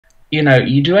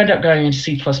you do end up going into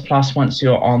C++ once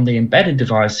you're on the embedded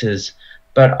devices,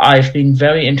 but I've been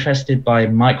very interested by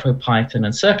MicroPython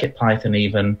and CircuitPython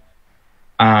even.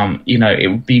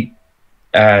 It would be,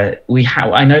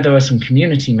 I know there are some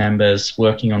community members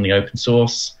working on the open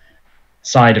source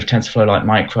side of TensorFlow like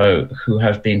Micro who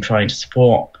have been trying to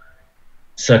support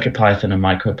CircuitPython and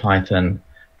MicroPython.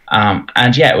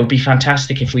 And yeah, it would be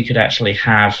fantastic if we could actually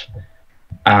have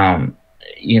an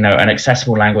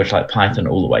accessible language like Python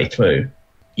all the way through.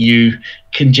 You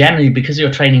can generally, because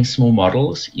you're training small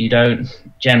models, you don't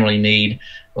generally need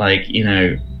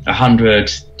 100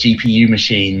 GPU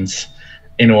machines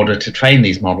in order to train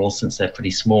these models, since they're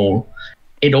pretty small.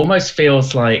 It almost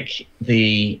feels like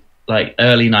the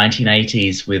early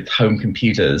 1980s with home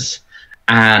computers,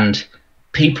 and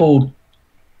people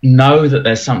know that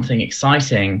there's something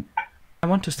exciting. I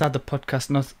want to start the podcast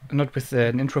not with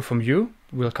an intro from you,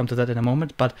 we'll come to that in a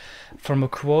moment, but from a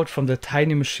quote from the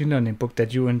Tiny Machine Learning book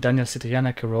that you and Daniel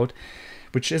Cityanaka wrote,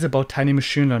 which is about tiny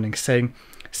machine learning, saying,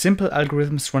 "Simple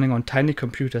algorithms running on tiny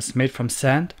computers made from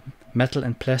sand, metal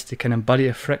and plastic can embody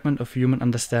a fragment of human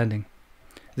understanding.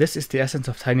 This is the essence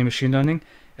of tiny machine learning,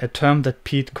 a term that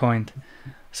Pete coined."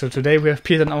 So today we have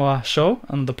Pete on our show,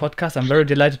 on the podcast. I'm very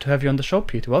delighted to have you on the show,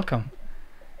 Pete. Welcome.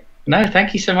 No,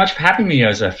 thank you so much for having me,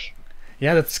 Joseph.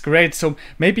 Yeah, that's great. So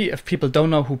maybe if people don't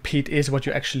know who Pete is, what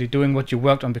you're actually doing, what you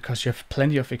worked on, because you have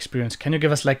plenty of experience, can you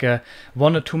give us like a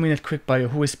 1 or 2 minute quick bio?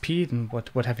 Who is Pete and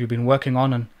what have you been working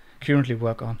on and currently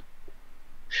work on?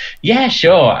 Yeah,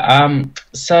 sure.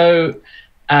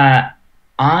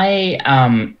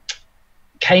 I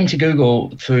came to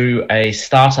Google through a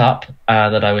startup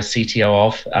that I was CTO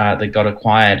of that got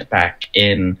acquired back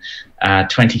in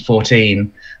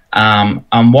 2014.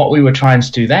 And what we were trying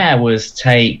to do there was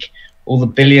take all the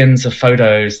billions of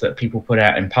photos that people put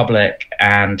out in public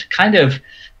and kind of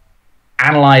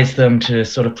analyze them to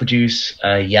sort of produce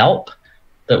a Yelp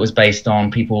that was based on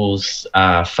people's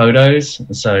photos.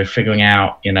 So figuring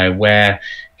out, where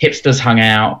hipsters hung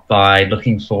out by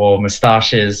looking for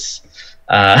mustaches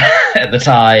at the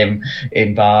time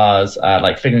in bars,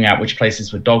 like figuring out which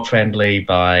places were dog friendly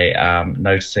by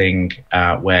noticing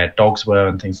where dogs were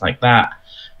and things like that.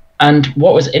 And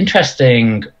what was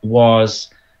interesting was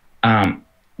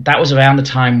that was around the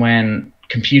time when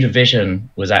computer vision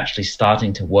was actually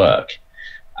starting to work.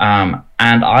 And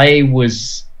I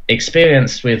was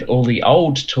experienced with all the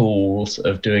old tools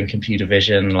of doing computer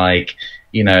vision, like,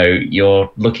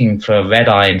 you're looking for red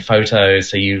eye in photos,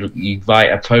 so you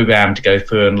write a program to go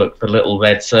through and look for little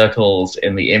red circles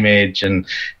in the image, and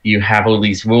you have all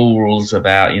these rules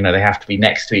about, they have to be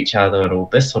next to each other and all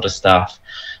this sort of stuff.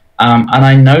 And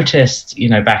I noticed,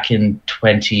 back in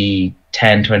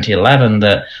 2010, 2011,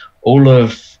 that all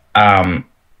of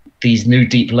these new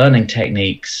deep learning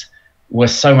techniques were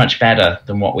so much better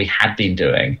than what we had been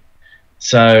doing.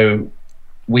 So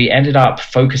we ended up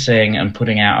focusing and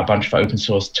putting out a bunch of open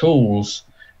source tools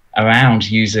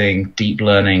around using deep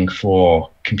learning for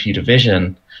computer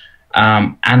vision.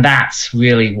 And that's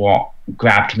really what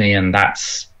grabbed me, and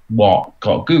that's what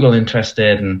got Google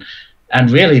interested.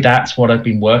 And really, that's what I've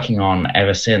been working on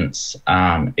ever since,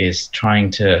 is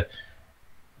trying to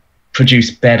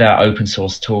produce better open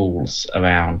source tools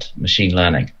around machine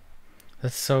learning.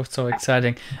 That's so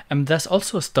exciting. There's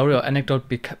also a story or anecdote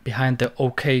behind the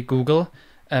 "OK Google"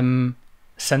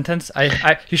 sentence.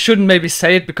 You shouldn't maybe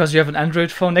say it because you have an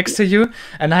Android phone next to you,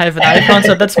 and I have an iPhone,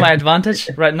 so that's my advantage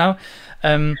right now.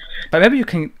 But maybe you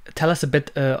can tell us a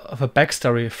bit of a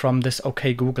backstory from this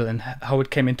 "OK Google" and how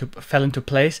it fell into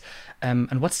place,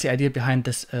 and what's the idea behind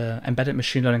this embedded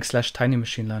machine learning / tiny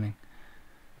machine learning?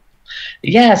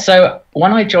 Yeah, so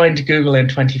when I joined Google in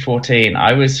 2014,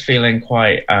 I was feeling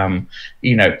quite,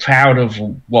 proud of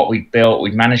what we'd built.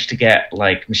 We'd managed to get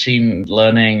like machine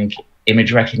learning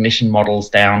image recognition models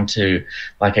down to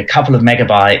like a couple of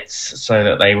megabytes so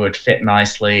that they would fit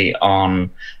nicely on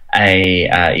a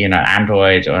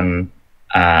Android or an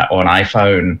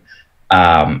iPhone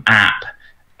app.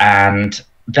 And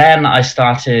then I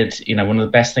started, one of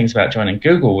the best things about joining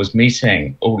Google was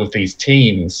meeting all of these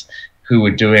teams who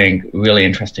were doing really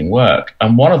interesting work.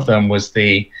 And one of them was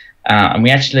and we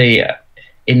actually,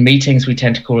 in meetings, we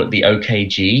tend to call it the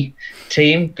OKG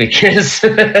team, because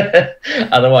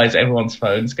otherwise everyone's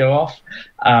phones go off.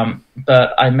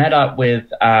 But I met up with,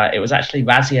 it was actually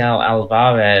Raziel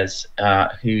Alvarez,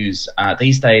 who's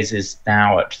these days is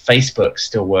now at Facebook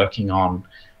still working on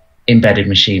embedded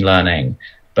machine learning.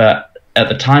 But at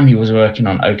the time he was working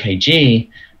on OKG,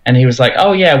 and he was like,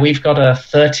 oh yeah, we've got a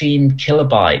 13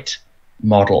 kilobyte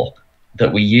model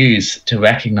that we use to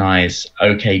recognize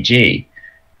OKG.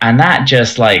 And that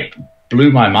just like blew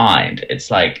my mind.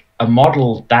 It's like, a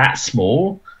model that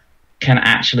small can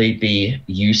actually be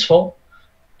useful.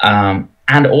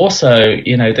 And also,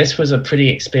 you know, this was a pretty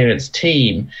experienced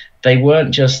team. They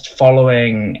weren't just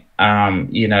following,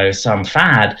 you know, some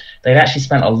fad. They'd actually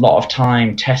spent a lot of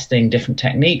time testing different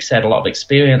techniques. They had a lot of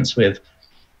experience with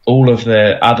all of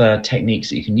the other techniques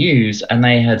that you can use, and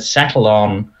they had settled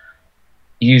on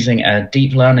using a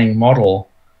deep learning model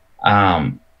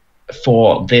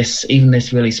for this, even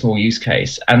this really small use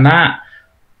case. And that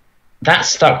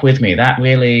stuck with me. That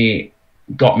really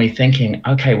got me thinking,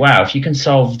 okay, wow, if you can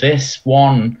solve this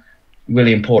one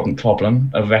really important problem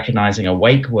of recognizing a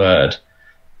wake word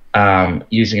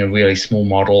using a really small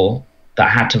model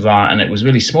that had to run, and it was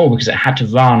really small because it had to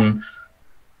run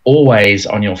always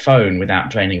on your phone without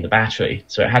draining the battery.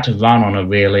 So it had to run on a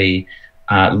really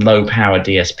low power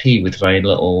DSP with very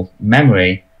little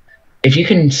memory. If you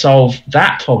can solve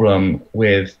that problem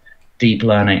with deep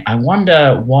learning, I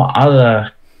wonder what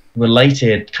other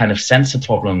related kind of sensor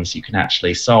problems you can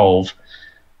actually solve.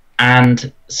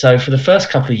 And so for the first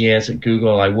couple of years at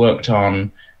Google, I worked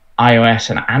on iOS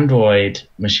and Android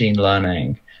machine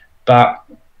learning, but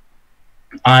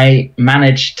I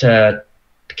managed to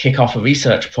kick off a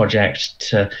research project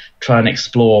to try and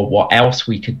explore what else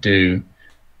we could do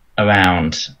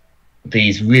around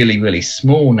these really, really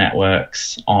small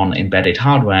networks on embedded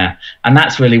hardware. And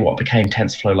that's really what became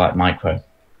TensorFlow Lite Micro.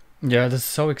 Yeah, this is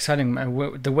so exciting.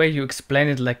 The way you explain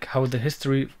it, like how the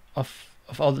history of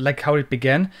all, like how it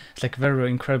began, it's like very, very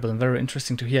incredible and very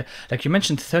interesting to hear. Like you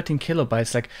mentioned 13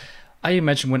 kilobytes. Like I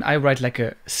imagine when I write like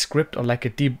a script or like a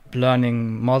deep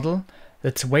learning model,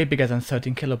 that's way bigger than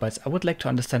 13 kilobytes. I would like to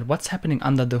understand what's happening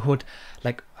under the hood.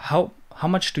 Like how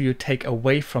much do you take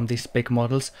away from these big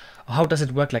models? Or how does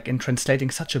it work, like in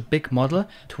translating such a big model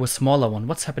to a smaller one?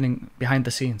 What's happening behind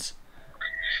the scenes?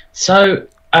 So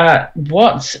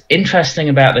what's interesting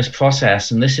about this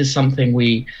process, and this is something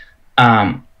we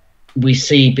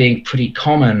see being pretty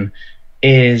common,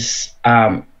 is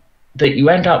that you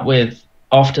end up with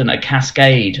often a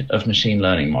cascade of machine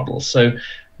learning models. So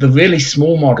the really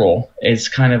small model is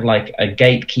kind of like a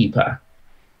gatekeeper.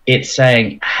 It's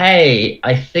saying, hey,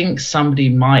 I think somebody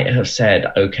might have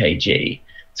said OKG.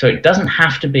 So it doesn't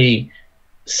have to be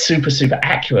super, super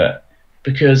accurate,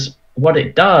 because what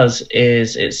it does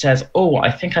is it says, oh,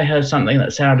 I think I heard something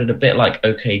that sounded a bit like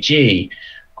OKG.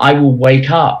 I will wake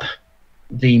up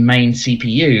the main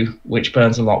CPU, which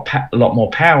burns a lot more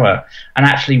power, and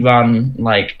actually run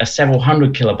like a several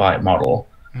hundred kilobyte model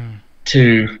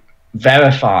to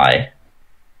verify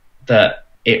that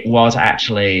it was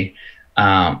actually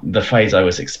the phrase I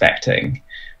was expecting.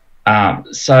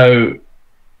 So,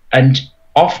 and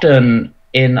often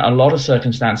in a lot of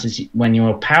circumstances, when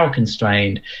you're power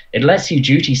constrained, it lets you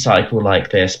duty cycle like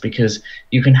this, because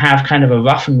you can have kind of a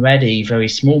rough and ready, very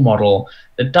small model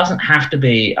that doesn't have to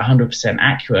be 100%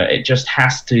 accurate. It just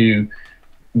has to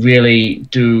really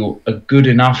do a good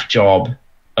enough job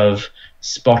of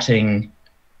spotting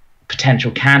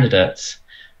potential candidates,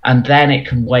 and then it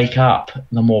can wake up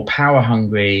the more power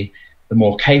hungry, the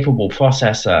more capable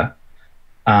processor,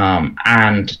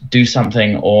 and do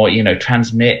something, or, you know,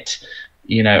 transmit,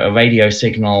 you know, a radio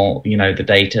signal, you know, the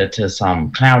data to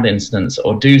some cloud instance,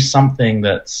 or do something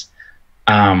that's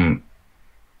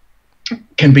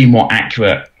can be more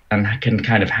accurate and can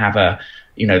kind of have a,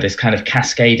 you know, this kind of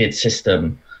cascaded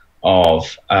system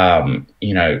of,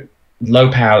 you know, low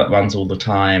power that runs all the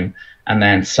time, and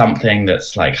then something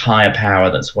that's like higher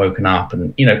power that's woken up,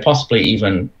 and, you know, possibly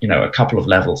even, you know, a couple of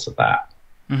levels of that.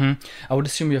 I would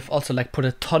assume you've also like put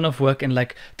a ton of work in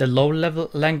like the low level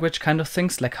language kind of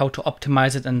things, like how to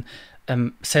optimize it and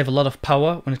save a lot of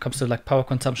power when it comes to like power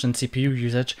consumption and CPU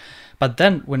usage. But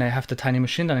then when I have the Tiny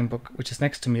Machine Learning book, which is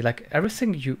next to me, like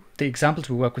everything the examples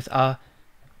we work with are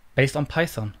based on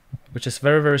Python, which is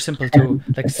very, very simple to,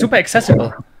 like, super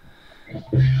accessible.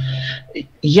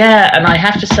 Yeah, and I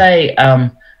have to say,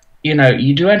 you know,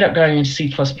 you do end up going into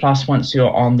C++ once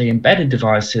you're on the embedded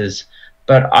devices,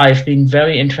 but I've been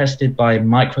very interested by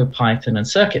MicroPython and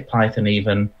CircuitPython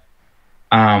even.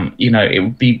 You know, it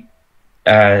would be,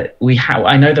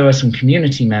 I know there are some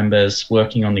community members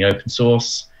working on the open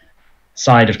source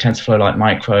side of TensorFlow Lite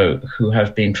Micro who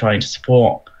have been trying to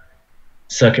support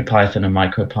CircuitPython and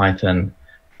MicroPython.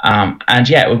 And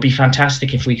yeah, it would be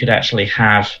fantastic if we could actually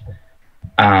have,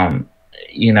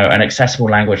 you know, an accessible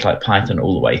language like Python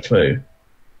all the way through.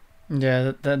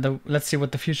 Yeah, let's see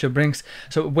what the future brings.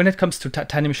 So when it comes to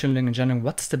tiny machine learning in general,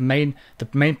 what's the main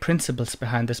principles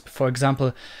behind this? For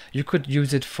example, you could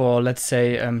use it for, let's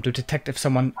say, to detect if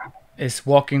someone is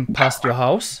walking past your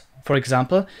house, for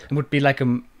example. It would be like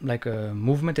a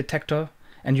movement detector,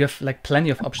 and you have like plenty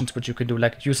of options which you can do,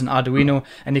 like use an Arduino,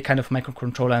 any kind of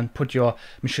microcontroller, and put your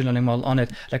machine learning model on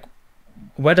it. Like,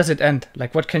 where does it end?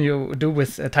 Like, what can you do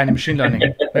with tiny machine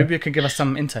learning? Maybe you can give us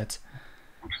some insights.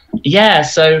 Yeah,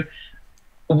 so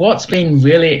what's been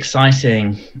really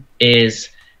exciting is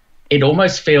it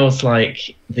almost feels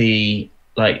like the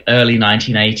early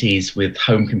 1980s with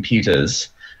home computers,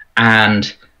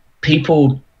 and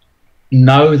people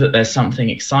know that there's something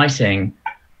exciting.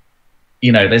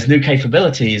 You know, there's new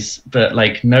capabilities, but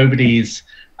like nobody's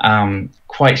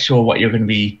quite sure what you're going to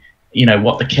be, you know,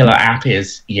 what the killer app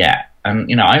is yet. And,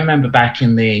 you know, I remember back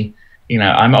in the, you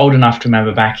know, I'm old enough to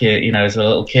remember back, you know, as a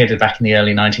little kid back in the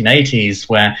early 1980s,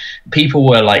 where people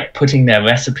were like putting their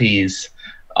recipes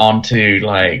onto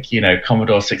like, you know,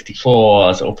 Commodore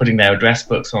 64s, or putting their address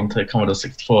books onto Commodore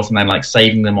 64s and then like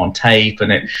saving them on tape.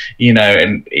 And it, you know,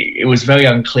 and it was very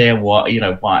unclear what, you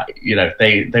know,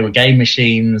 they were game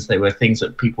machines, they were things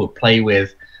that people would play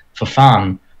with for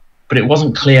fun, but it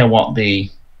wasn't clear what the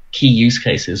key use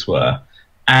cases were.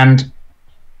 And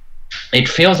it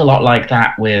feels a lot like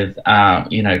that with,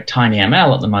 you know,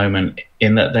 TinyML at the moment,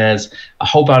 in that there's a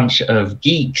whole bunch of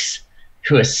geeks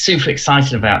who are super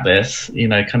excited about this, you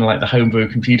know, kind of like the Homebrew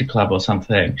Computer Club or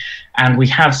something. And we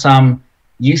have some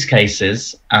use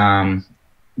cases,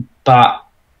 but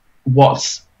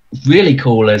what's really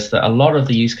cool is that a lot of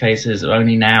the use cases are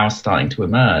only now starting to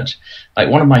emerge. Like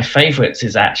one of my favorites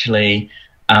is actually,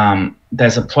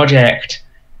 there's a project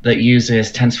that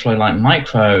uses TensorFlow Lite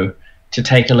Micro to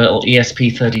take a little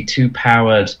ESP32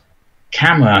 powered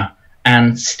camera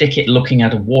and stick it looking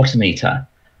at a water meter.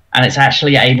 And it's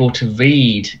actually able to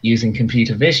read, using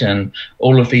computer vision,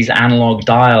 all of these analog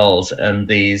dials and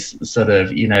these sort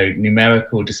of, you know,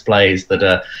 numerical displays that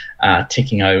are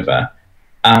ticking over.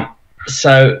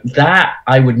 So that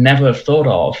I would never have thought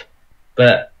of.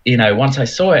 But, you know, once I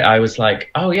saw it, I was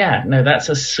like, oh, yeah, no, that's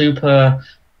a super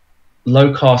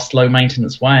low cost, low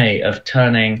maintenance way of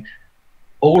turning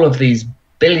all of these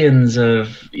billions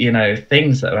of, you know,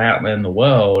 things that are out there in the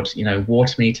world, you know,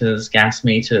 water meters, gas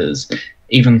meters,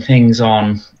 even things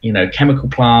on, you know, chemical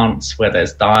plants where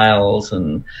there's dials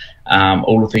and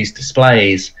all of these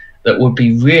displays that would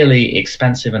be really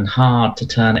expensive and hard to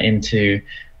turn into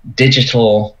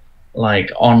digital,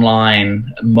 like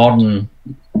online, modern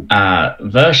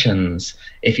versions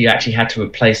if you actually had to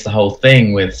replace the whole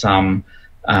thing with some,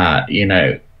 you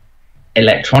know,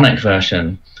 electronic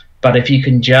version. But if you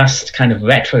can just kind of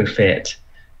retrofit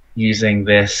using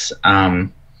this,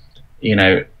 you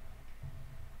know,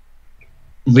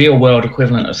 real world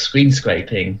equivalent of screen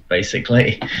scraping,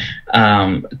 basically,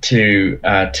 to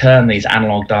turn these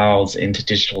analog dials into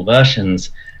digital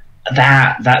versions,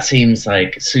 that seems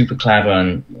like super clever,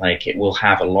 and like it will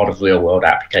have a lot of real world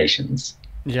applications.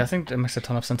 Yeah, I think that makes a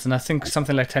ton of sense, and I think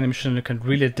something like tiny machine learning can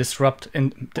really disrupt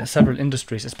in several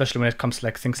industries, especially when it comes to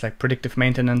like things like predictive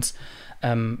maintenance,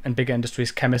 and bigger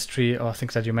industries, chemistry, or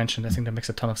things that you mentioned. I think that makes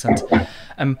a ton of sense.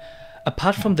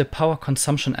 Apart from the power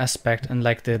consumption aspect and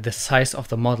like the size of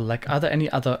the model, like are there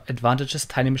any other advantages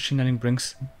tiny machine learning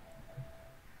brings?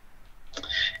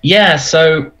 Yeah,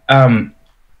 so one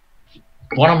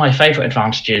of my favorite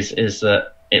advantages is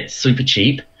that it's super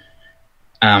cheap.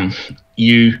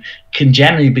 You can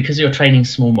generally, because you're training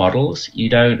small models, you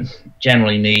don't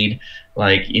generally need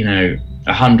like, you know,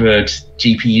 100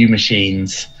 GPU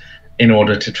machines in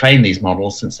order to train these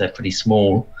models, since they're pretty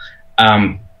small.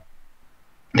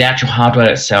 The actual hardware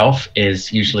itself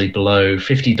is usually below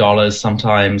 $50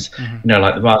 sometimes. Mm-hmm. You know,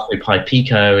 like the Raspberry Pi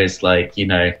Pico is like, you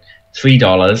know,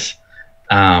 $3.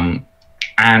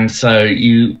 And so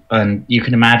you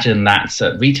can imagine that's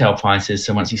at retail prices.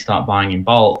 So once you start buying in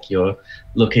bulk, you're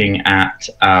looking at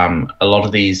a lot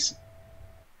of these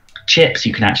chips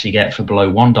you can actually get for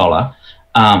below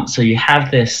 $1. So you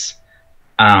have this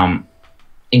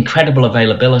incredible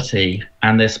availability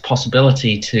and this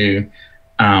possibility to,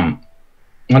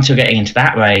 once you're getting into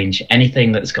that range,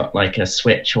 anything that's got like a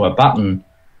switch or a button,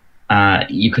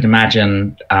 you could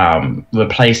imagine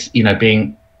replace, you know,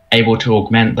 being able to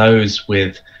augment those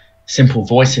with simple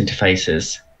voice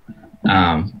interfaces,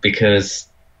 because,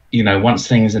 you know, once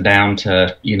things are down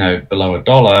to, you know, below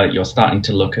 $1, you're starting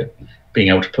to look at being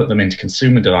able to put them into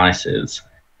consumer devices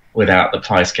without the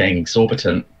price getting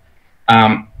exorbitant.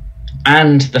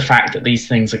 And the fact that these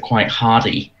things are quite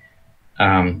hardy.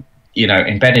 You know,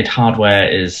 embedded hardware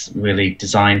is really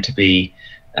designed to be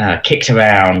kicked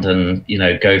around and, you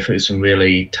know, go through some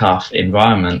really tough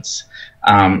environments.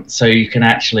 So you can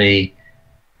actually,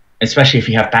 especially if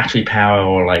you have battery power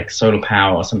or like solar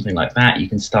power or something like that, you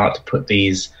can start to put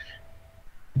these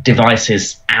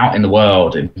devices out in the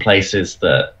world in places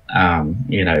that,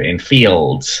 you know, in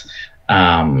fields,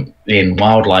 in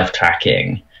wildlife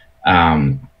tracking,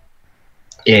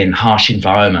 in harsh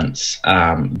environments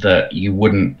that you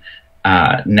wouldn't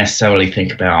necessarily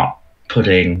think about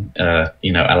putting,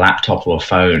 you know, a laptop or a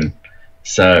phone.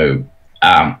 So,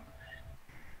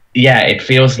 yeah, it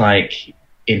feels like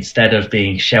instead of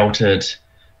being sheltered,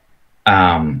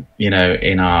 you know,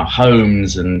 in our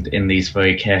homes and in these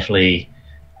very carefully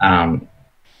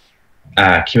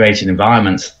curated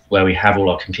environments where we have all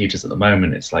our computers at the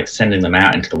moment, it's like sending them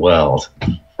out into the world.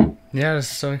 Yeah, that's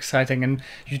so exciting. And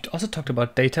you also talked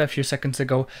about data a few seconds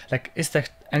ago. Like, is there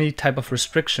any type of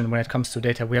restriction when it comes to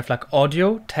data? We have like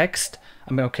audio, text.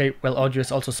 I mean, okay, well, audio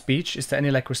is also speech. Is there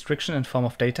any like restriction in form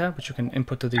of data which you can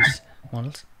input to these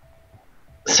models?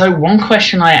 So one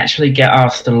question I actually get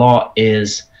asked a lot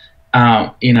is,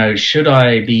 you know, should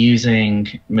I be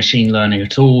using machine learning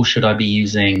at all? Should I be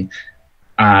using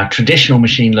traditional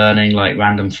machine learning like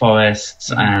random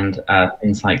forests and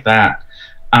things like that?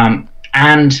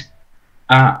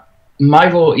 My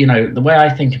rule, you know, the way I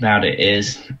think about it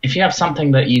is, if you have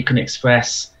something that you can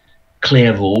express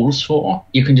clear rules for,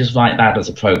 you can just write that as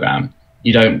a program.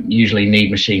 You don't usually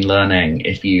need machine learning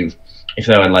if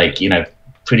there are, like, you know,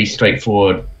 pretty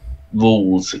straightforward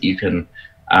rules that you can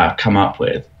come up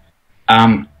with.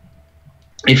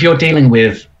 If you're dealing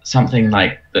with something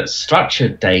like that's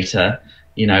structured data,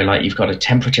 you know, like you've got a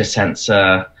temperature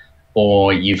sensor,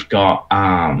 or you've got,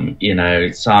 you know,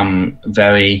 some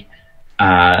very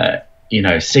you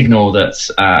know, signal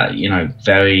that's you know,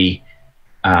 very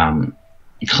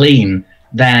clean,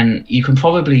 then you can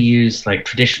probably use like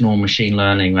traditional machine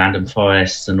learning, random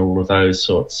forests, and all of those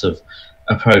sorts of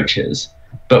approaches.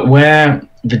 But where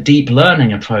the deep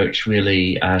learning approach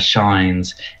really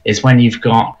shines is when you've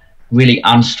got really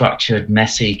unstructured,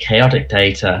 messy, chaotic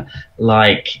data,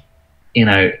 like, you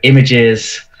know,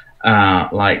 images,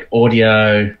 like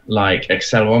audio, like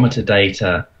accelerometer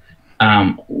data,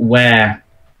 where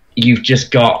you've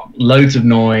just got loads of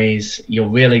noise. You're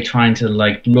really trying to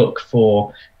like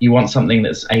you want something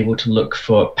that's able to look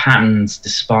for patterns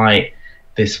despite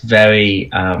this very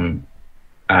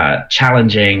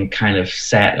challenging kind of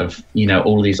set of, you know,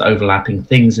 all these overlapping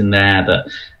things in there that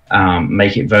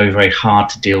make it very, very hard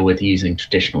to deal with using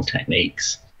traditional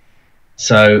techniques.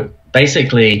 So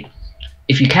basically,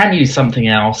 if you can use something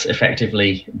else,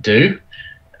 effectively do.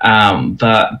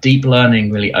 But deep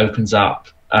learning really opens up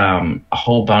a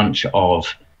whole bunch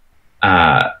of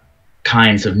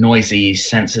kinds of noisy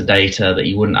sensor data that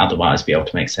you wouldn't otherwise be able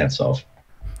to make sense of.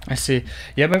 I see.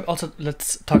 Yeah, but also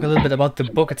let's talk a little bit about the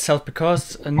book itself,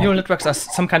 because neural networks are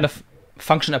some kind of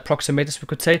function approximators, we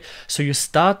could say. So you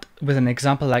start with an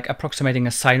example like approximating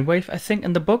a sine wave, I think,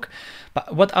 in the book.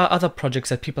 But what are other projects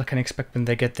that people can expect when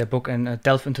they get their book and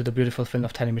delve into the beautiful field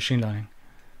of tiny machine learning?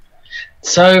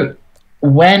 So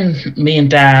when me and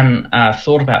Dan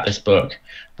thought about this book,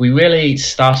 we really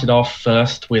started off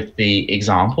first with the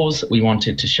examples that we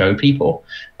wanted to show people,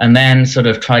 and then sort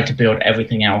of tried to build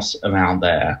everything else around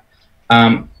there.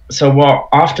 So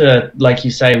after, like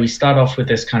you say, we start off with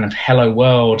this kind of hello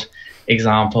world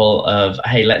example of,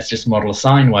 hey, let's just model a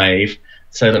sine wave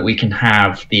so that we can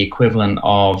have the equivalent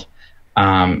of,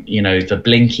 you know, the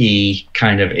blinky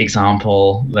kind of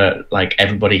example that like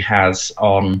everybody has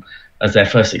on as their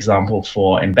first example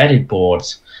for embedded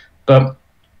boards. But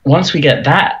once we get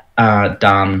that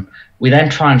done, we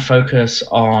then try and focus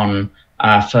on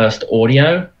first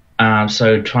audio.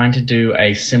 So trying to do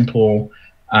a simple,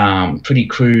 pretty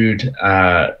crude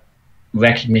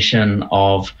recognition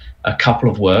of a couple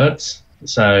of words.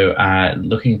 So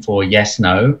looking for yes,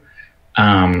 no,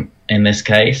 in this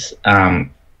case.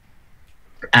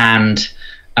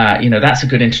 You know, that's a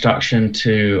good introduction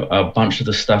to a bunch of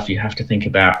the stuff you have to think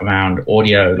about around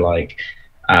audio, like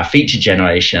feature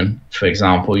generation. For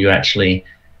example, you actually,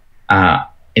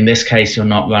 in this case, you're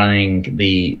not running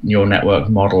the neural network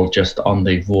model just on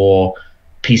the raw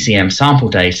PCM sample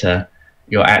data.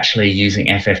 You're actually using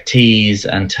FFTs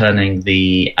and turning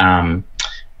the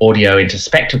audio into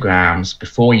spectrograms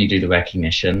before you do the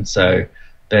recognition. So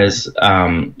there's,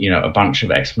 you know, a bunch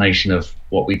of explanation of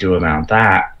what we do around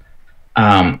that.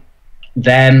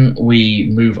 Then we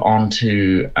move on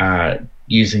to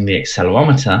using the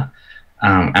accelerometer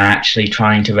and actually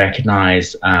trying to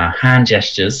recognize hand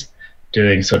gestures,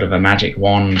 doing sort of a magic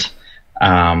wand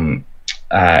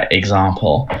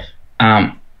example.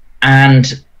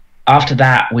 And after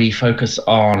that, we focus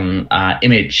on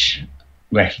image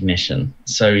recognition.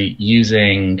 So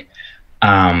using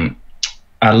a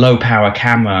low power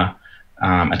camera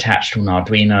attached to an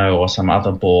Arduino or some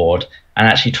other board, and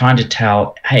actually trying to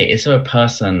tell, hey, is there a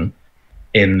person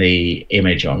in the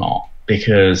image or not?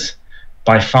 Because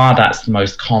by far that's the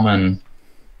most common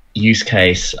use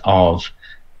case of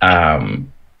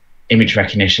image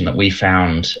recognition that we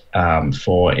found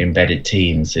for embedded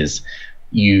teams is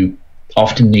you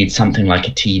often need something like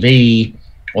a TV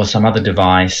or some other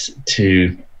device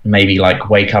to maybe like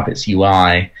wake up its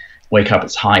UI, wake up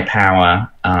its high power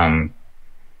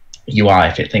UI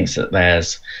if it thinks that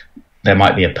there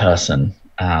might be a person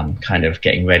kind of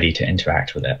getting ready to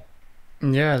interact with it.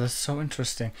 Yeah, that's so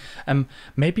interesting.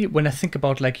 Maybe when I think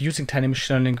about like using tiny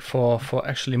machine learning for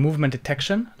actually movement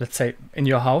detection, let's say in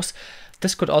your house,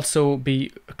 this could also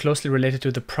be closely related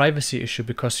to the privacy issue,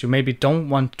 because you maybe don't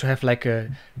want to have like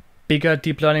a bigger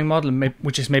deep learning model,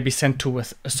 which is maybe sent to a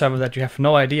server that you have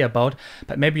no idea about,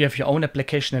 but maybe you have your own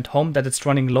application at home that it's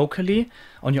running locally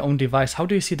on your own device. How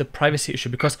do you see the privacy issue?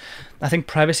 Because I think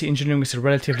privacy engineering is a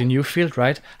relatively new field,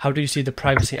 right? How do you see the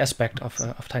privacy aspect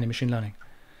of tiny machine learning?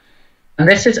 And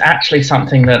this is actually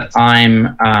something that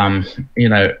I'm, I'm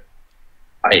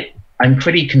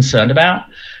pretty concerned about.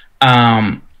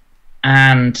 I've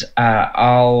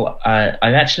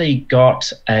actually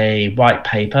got a white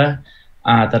paper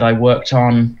that I worked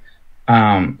on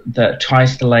that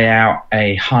tries to lay out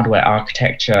a hardware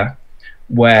architecture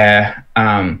where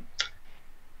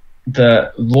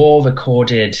the raw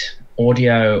recorded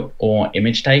audio or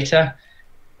image data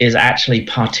is actually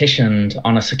partitioned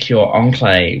on a secure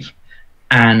enclave,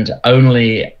 and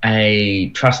only a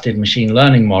trusted machine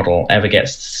learning model ever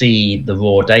gets to see the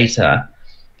raw data,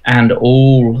 and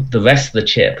all the rest of the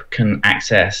chip can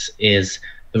access is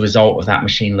the result of that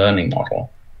machine learning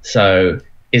model. So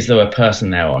is there a person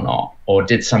there or not? Or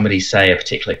did somebody say a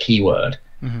particular keyword?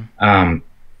 Mm-hmm.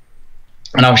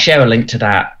 And I'll share a link to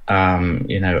that,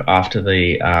 after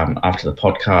the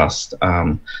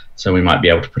podcast. So we might be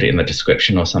able to put it in the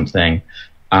description or something.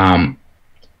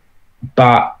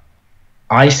 But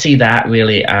I see that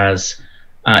really as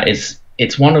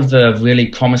it's one of the really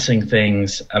promising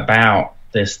things about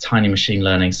this tiny machine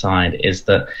learning side, is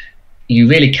that you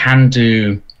really can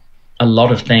do a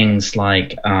lot of things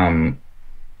like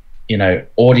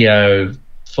audio,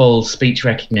 full speech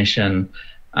recognition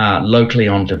locally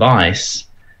on device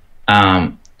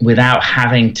without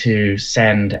having to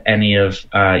send any of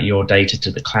your data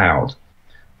to the cloud.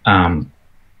 And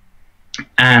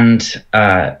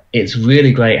it's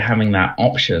really great having that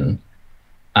option.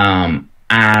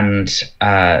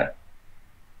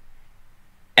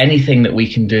 Anything that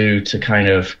we can do to kind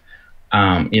of,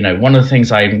 one of the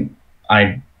things I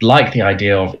like the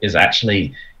idea of is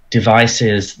actually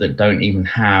devices that don't even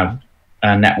have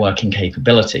networking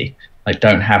capability, like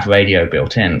don't have radio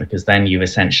built in, because then you've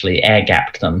essentially air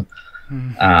gapped them,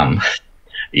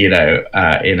 in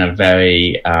a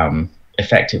very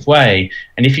effective way.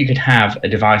 And if you could have a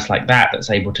device like that that's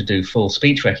able to do full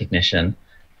speech recognition,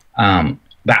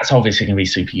 that's obviously going to be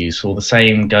super useful. The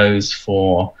same goes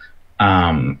for,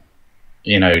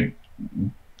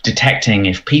 detecting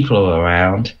if people are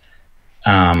around.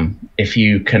 If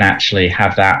you can actually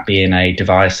have that be in a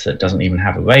device that doesn't even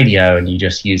have a radio and you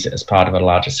just use it as part of a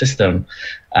larger system,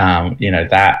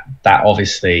 that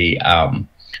obviously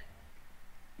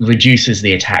reduces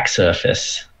the attack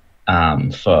surface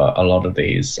for a lot of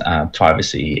these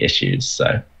privacy issues.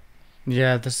 So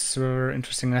yeah, this is very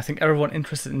interesting. And I think everyone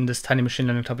interested in this tiny machine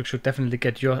learning topic should definitely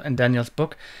get your and Daniel's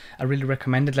book. I really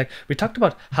recommend it. Like, we talked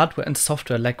about hardware and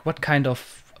software, like what kind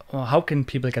of, or how can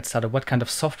people get started? What kind of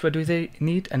software do they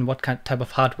need, and what type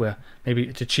of hardware?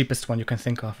 Maybe the cheapest one you can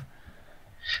think of.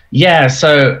 Yeah,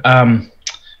 so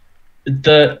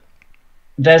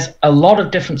there's a lot of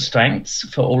different strengths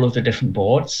for all of the different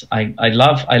boards. I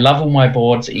love all my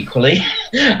boards equally.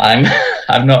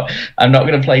 I'm not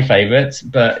going to play favorites,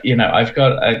 but I've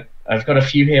got a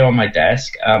few here on my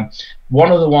desk.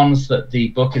 One of the ones that the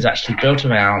book is actually built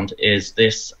around is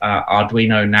this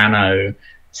Arduino Nano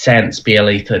Sense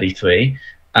BLE33,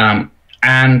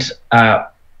 and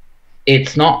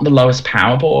it's not the lowest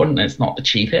power board and it's not the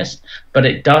cheapest, but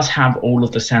it does have all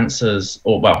of the sensors,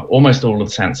 or well, almost all of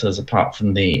the sensors apart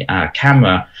from the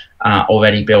camera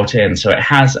already built in. So it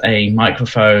has a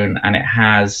microphone and it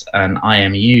has an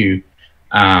IMU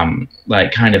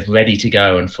like kind of ready to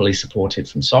go and fully supported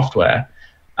from software.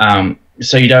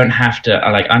 So you don't have to,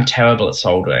 I'm terrible at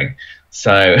soldering.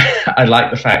 So I like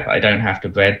the fact that I don't have to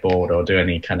breadboard or do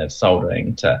any kind of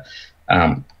soldering to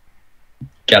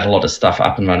get a lot of stuff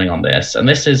up and running on this. And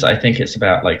this is, I think it's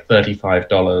about like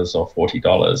 $35 or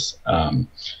 $40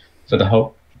 for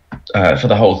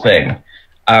the whole thing.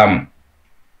 The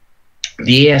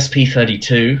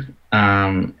ESP32,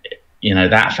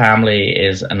 that family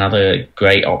is another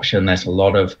great option. There's a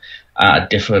lot of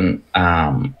different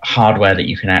hardware that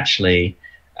you can actually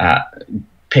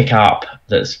pick up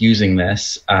that's using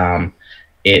this.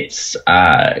 it's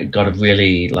got a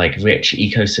really like rich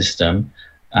ecosystem,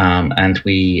 and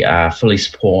we fully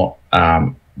support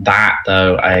that.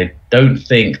 Though I don't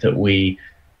think that we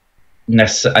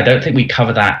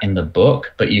cover that in the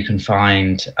book, but you can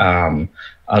find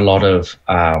a lot of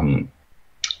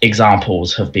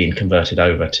examples have been converted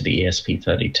over to the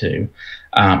ESP32.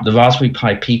 The Raspberry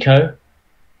Pi Pico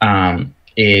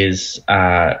is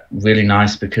really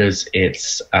nice because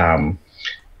it's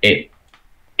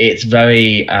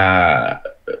very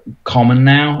common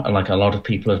now. Like, a lot of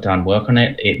people have done work on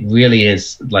it. It really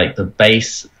is, like, the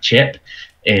base chip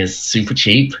is super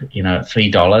cheap, you know,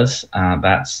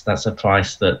 $3. That's a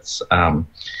price that's kind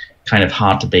of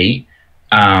hard to beat.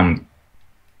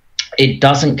 It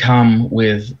doesn't come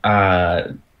with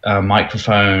a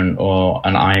microphone or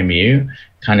an IMU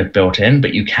kind of built in,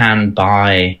 but you can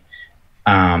buy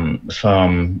from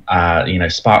you know,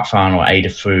 SparkFun or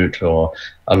Adafruit, or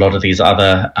a lot of these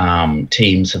other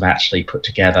teams have actually put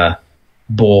together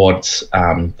boards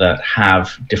that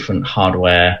have different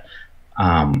hardware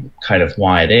kind of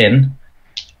wired in,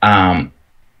 and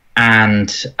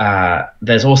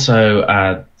there's also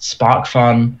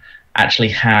SparkFun actually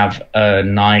have a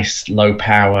nice low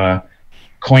power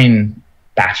coin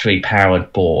battery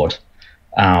powered board,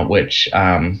 which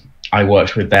I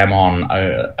worked with them on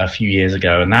a few years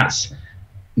ago, and that's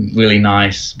really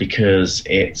nice because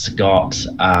it's got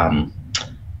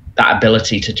that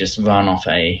ability to just run off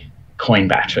a coin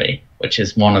battery, which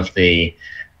is one of the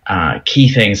key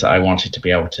things that I wanted to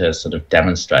be able to sort of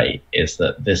demonstrate, is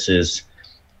that this is,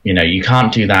 you know, you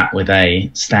can't do that with a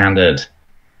standard,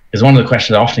 because one of the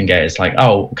questions I often get is like,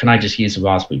 oh, can I just use a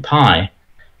Raspberry Pi,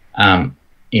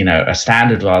 you know, a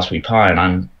standard Raspberry Pi? And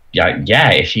I'm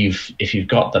yeah, if you've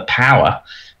got the power,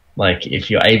 like if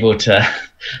you're able to,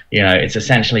 you know, it's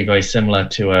essentially very similar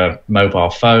to a mobile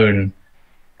phone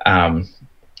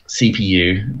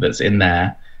CPU that's in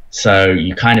there. So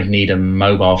you kind of need a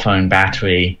mobile phone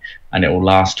battery, and it will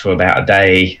last for about a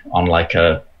day on like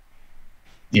a,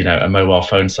 you know, a mobile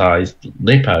phone sized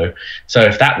LiPo. So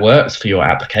if that works for your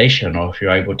application, or if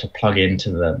you're able to plug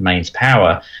into the mains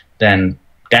power, then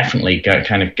definitely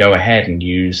go ahead and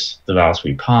use the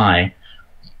Raspberry Pi.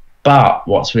 But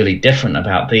what's really different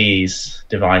about these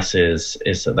devices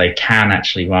is that they can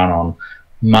actually run on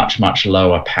much, much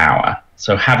lower power.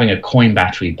 So having a coin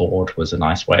battery board was a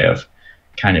nice way of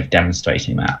kind of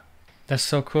demonstrating that. That's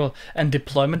so cool. And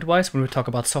deployment-wise, when we talk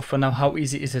about software now, how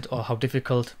easy is it, or how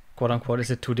difficult, quote unquote, is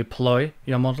it to deploy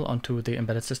your model onto the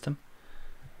embedded system?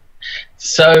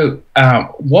 So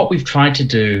what we've tried to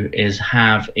do is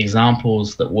have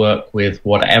examples that work with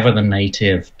whatever the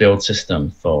native build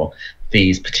system for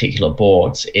these particular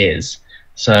boards is.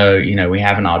 So, you know, we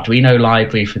have an Arduino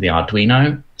library for the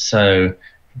Arduino. So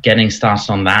getting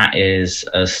started on that is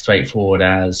as straightforward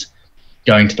as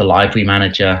going to the library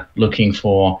manager, looking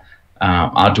for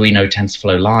Arduino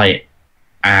TensorFlow Lite,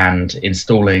 and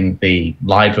installing the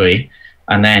library.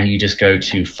 And then you just go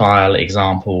to File,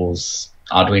 Examples,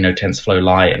 Arduino TensorFlow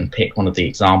Lite, and pick one of the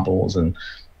examples and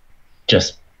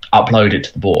just upload it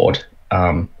to the board.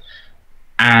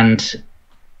 And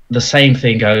the same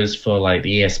thing goes for like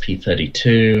the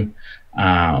ESP32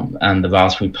 and the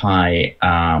Raspberry Pi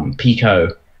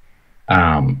Pico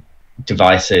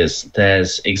devices.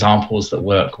 There's examples that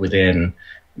work within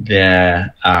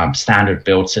their standard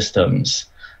build systems.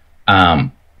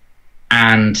 And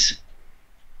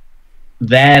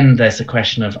then there's the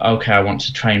question of, okay, I want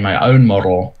to train my own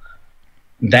model.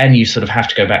 Then you sort of have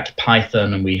to go back to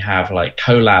Python, and we have like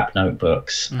Colab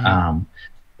notebooks,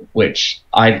 which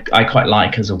I quite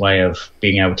like as a way of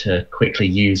being able to quickly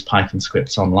use Python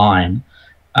scripts online,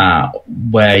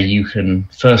 where you can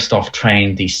first off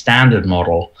train the standard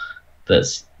model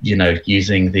that's, you know,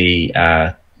 using the,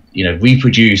 you know,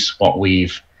 reproduce what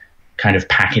we've kind of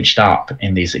packaged up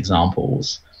in these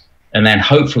examples. And then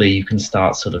hopefully you can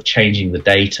start sort of changing the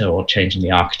data or changing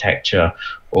the architecture,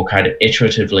 or kind of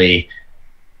iteratively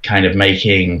kind of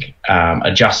making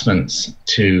adjustments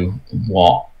to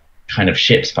what kind of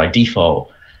ships by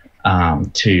default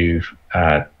to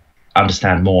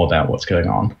understand more about what's going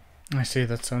on. I see,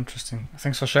 that's so interesting.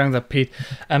 Thanks for sharing that, Pete.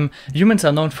 Humans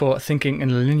are known for thinking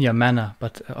in a linear manner,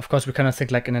 but of course we cannot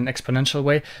think like in an exponential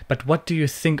way. But what do you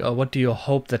think, or what do you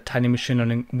hope that tiny machine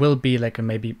learning will be like in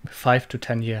maybe 5 to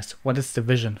 10 years? What is the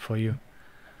vision for you?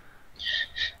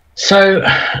 So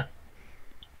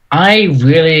I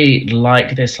really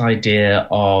like this idea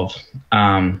of,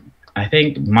 I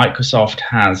think Microsoft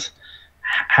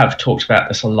have talked about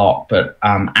this a lot, but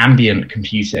ambient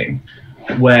computing,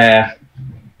 where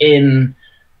and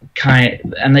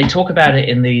they talk about it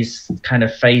in these kind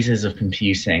of phases of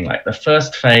computing. Like the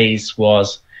first phase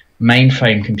was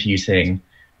mainframe computing,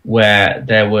 where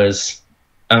there was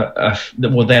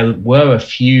there were a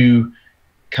few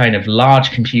kind of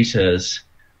large computers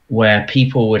where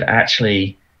people would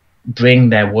actually bring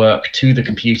their work to the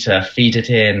computer, feed it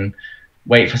in,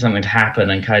 wait for something to happen,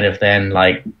 and kind of then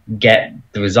like get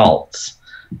the results.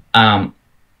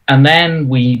 And then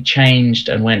we changed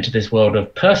and went to this world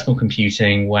of personal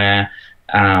computing where,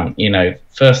 you know,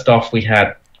 first off we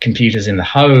had computers in the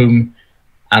home,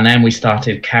 and then we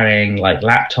started carrying like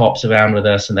laptops around with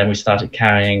us, and then we started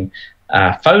carrying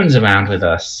phones around with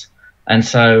us. And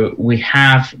so we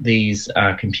have these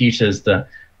computers that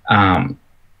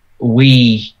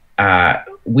we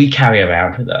carry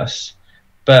around with us.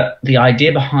 But the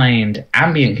idea behind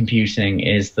ambient computing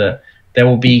is that there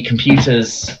will be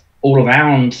computers all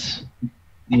around,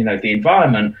 you know, the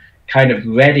environment, kind of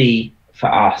ready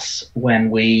for us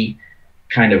when we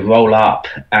kind of roll up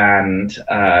and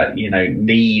you know,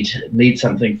 need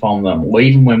something from them, or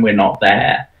even when we're not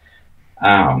there.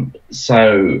 And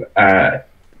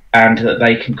that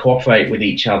they can cooperate with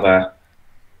each other.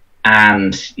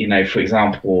 And, you know, for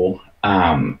example,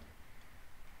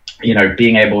 you know,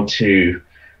 being able to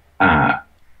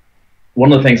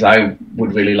one of the things I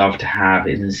would really love to have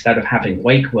is, instead of having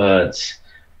wake words,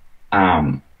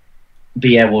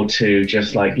 be able to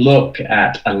just like look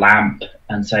at a lamp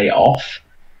and say off,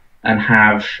 and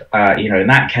have, you know, in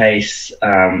that case,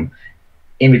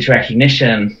 image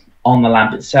recognition on the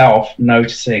lamp itself,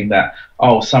 noticing that,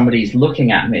 oh, somebody's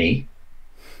looking at me,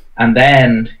 and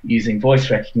then using voice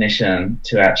recognition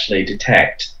to actually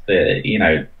detect the, you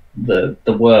know, the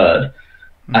word.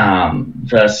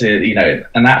 Versus, you know,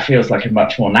 and that feels like a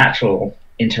much more natural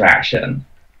interaction,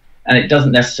 and it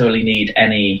doesn't necessarily need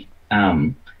any.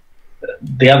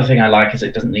 The other thing I like is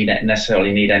it doesn't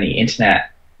necessarily need any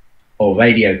internet or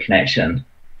radio connection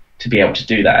to be able to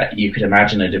do that. You could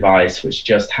imagine a device which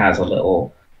just has a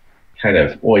little kind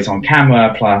of always on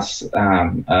camera plus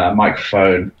a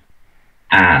microphone,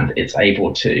 and it's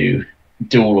able to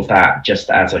do all of that just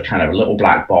as a kind of a little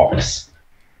black box.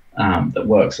 That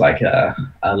works like a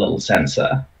little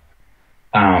sensor.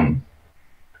 And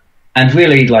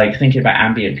really, like, thinking about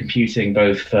ambient computing,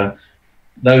 both for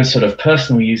those sort of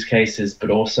personal use cases, but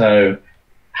also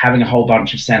having a whole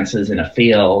bunch of sensors in a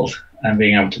field and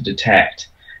being able to detect,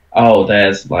 oh,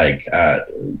 there's like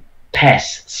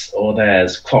pests, or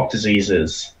there's crop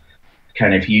diseases,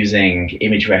 kind of using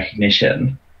image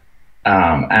recognition,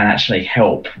 and actually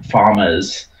help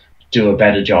farmers do a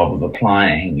better job of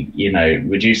applying, you know,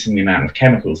 reducing the amount of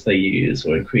chemicals they use,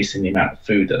 or increasing the amount of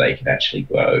food that they can actually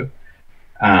grow.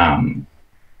 And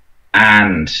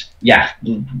yeah,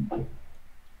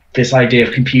 this idea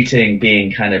of computing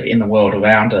being kind of in the world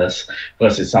around us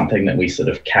versus something that we sort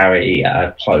of carry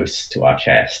close to our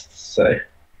chests. So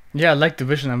yeah, I like the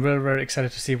vision. I'm very, very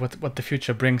excited to see what the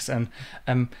future brings. And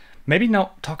maybe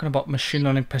now talking about machine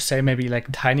learning per se, maybe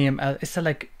like TinyML, is there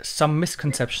like some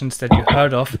misconceptions that you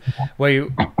heard of where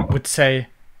you would say,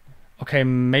 okay,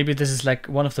 maybe this is like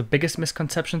one of the biggest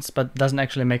misconceptions, but doesn't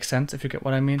actually make sense, if you get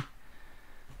what I mean?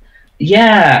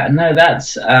 Yeah, no,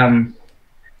 that's an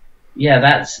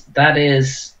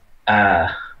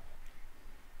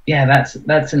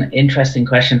interesting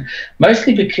question,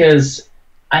 mostly because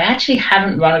I actually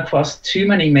haven't run across too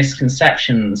many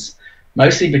misconceptions,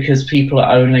 mostly because people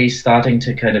are only starting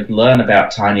to kind of learn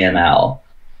about TinyML.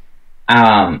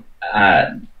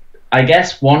 I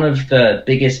guess one of the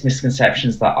biggest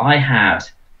misconceptions that I had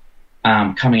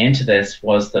coming into this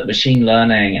was that machine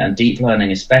learning, and deep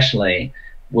learning especially,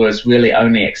 was really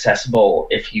only accessible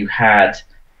if you had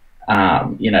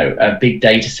you know, a big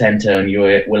data center and you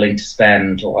were willing to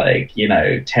spend, like, you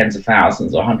know, tens of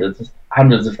thousands or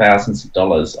hundreds of thousands of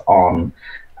dollars on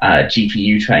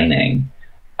GPU training.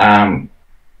 And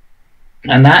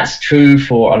that's true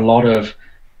for a lot of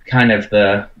kind of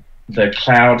the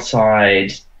cloud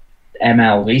side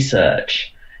ML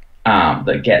research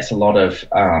that gets a lot of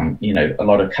you know, a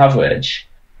lot of coverage.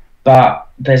 But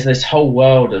there's this whole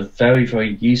world of very,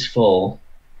 very useful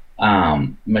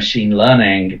machine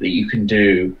learning that you can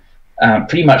do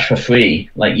pretty much for free,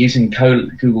 like using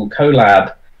Google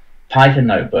Colab Python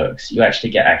notebooks. You actually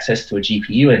get access to a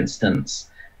GPU instance,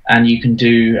 and you can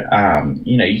do,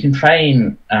 you know, you can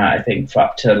train, I think, for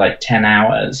up to like 10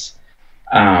 hours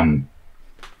on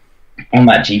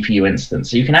that GPU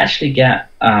instance. So you can actually get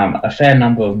a fair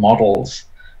number of models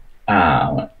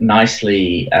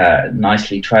nicely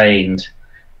trained,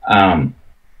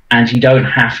 and you don't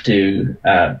have to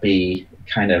be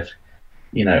kind of,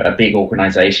 you know, a big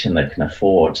organization that can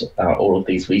afford all of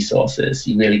these resources.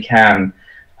 You really can,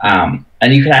 and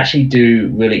you can actually do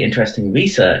really interesting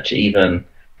research even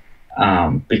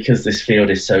because this field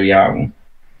is so young,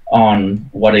 on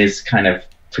what is kind of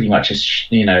pretty much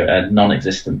a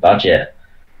non-existent budget.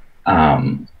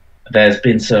 There's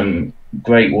been some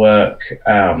great work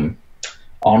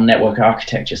on network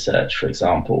architecture search, for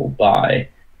example, by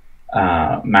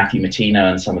Matthew Matino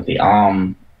and some of the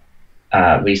ARM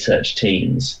research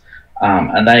teams,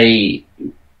 and they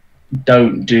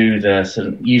don't do the sort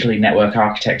of, usually network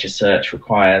architecture search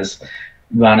requires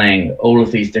running all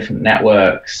of these different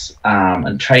networks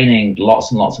and training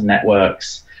lots and lots of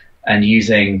networks and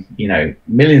using, you know,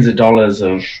 millions of dollars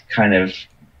of kind of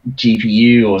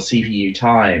GPU or CPU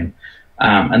time.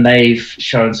 And they've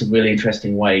shown some really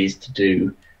interesting ways to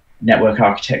do network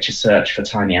architecture search for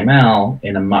TinyML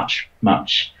in a much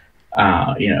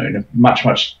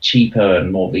cheaper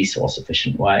and more resource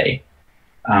efficient way.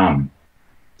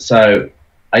 So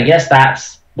I guess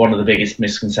that's one of the biggest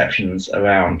misconceptions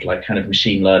around like kind of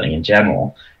machine learning in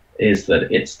general, is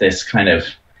that it's this kind of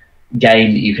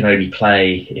game that you can only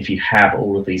play if you have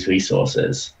all of these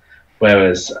resources,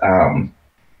 whereas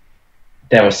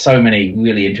there are so many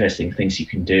really interesting things you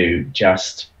can do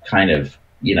just kind of,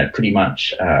 you know, pretty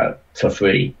much for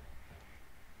free.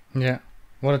 Yeah,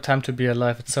 what a time to be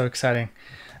alive. It's so exciting.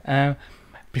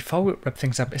 Before we wrap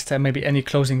things up, is there maybe any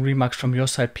closing remarks from your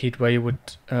side, Pete, where you would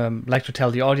like to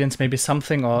tell the audience maybe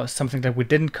something that we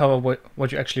didn't cover,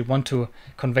 what you actually want to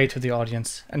convey to the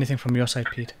audience? Anything from your side,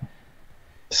 Pete?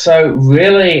 So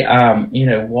really, you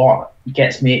know, what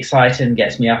gets me excited and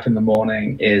gets me up in the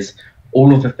morning is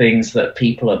all of the things that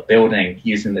people are building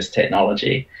using this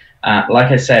technology. Like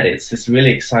I said, it's this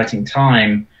really exciting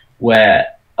time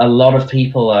where a lot of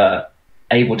people are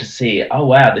able to see, oh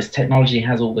wow, this technology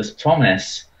has all this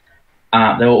promise.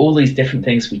 There are all these different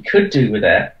things we could do with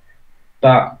it,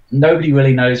 but nobody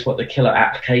really knows what the killer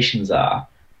applications are.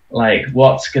 Like,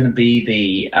 what's going to be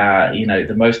the you know,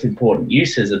 the most important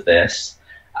uses of this.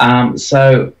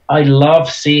 So I love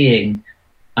seeing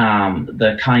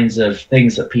the kinds of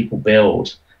things that people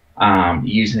build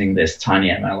using this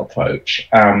TinyML approach.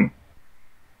 And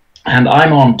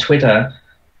I'm on Twitter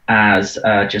as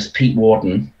just Pete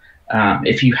Warden.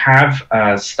 If you have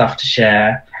stuff to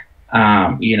share,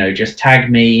 you know, just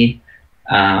tag me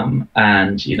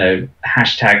and, you know,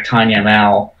 hashtag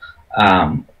TinyML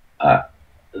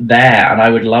there. And I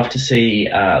would love to see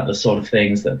the sort of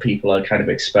things that people are kind of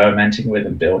experimenting with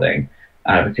and building,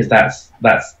 because that's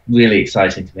really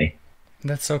exciting to me.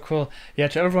 That's so cool. Yeah,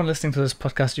 to everyone listening to this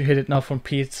podcast, you heard it now from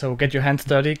Pete. So get your hands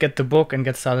dirty, get the book, and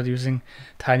get started using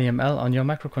TinyML on your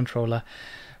microcontroller.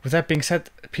 With that being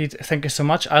said, Pete, thank you so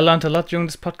much. I learned a lot during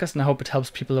this podcast, and I hope it helps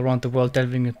people around the world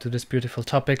delving into this beautiful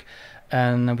topic.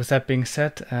 And with that being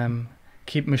said,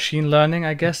 keep machine learning,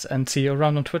 I guess, and see you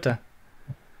around on Twitter.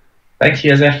 Thanks,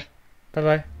 Joseph.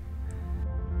 Bye-bye.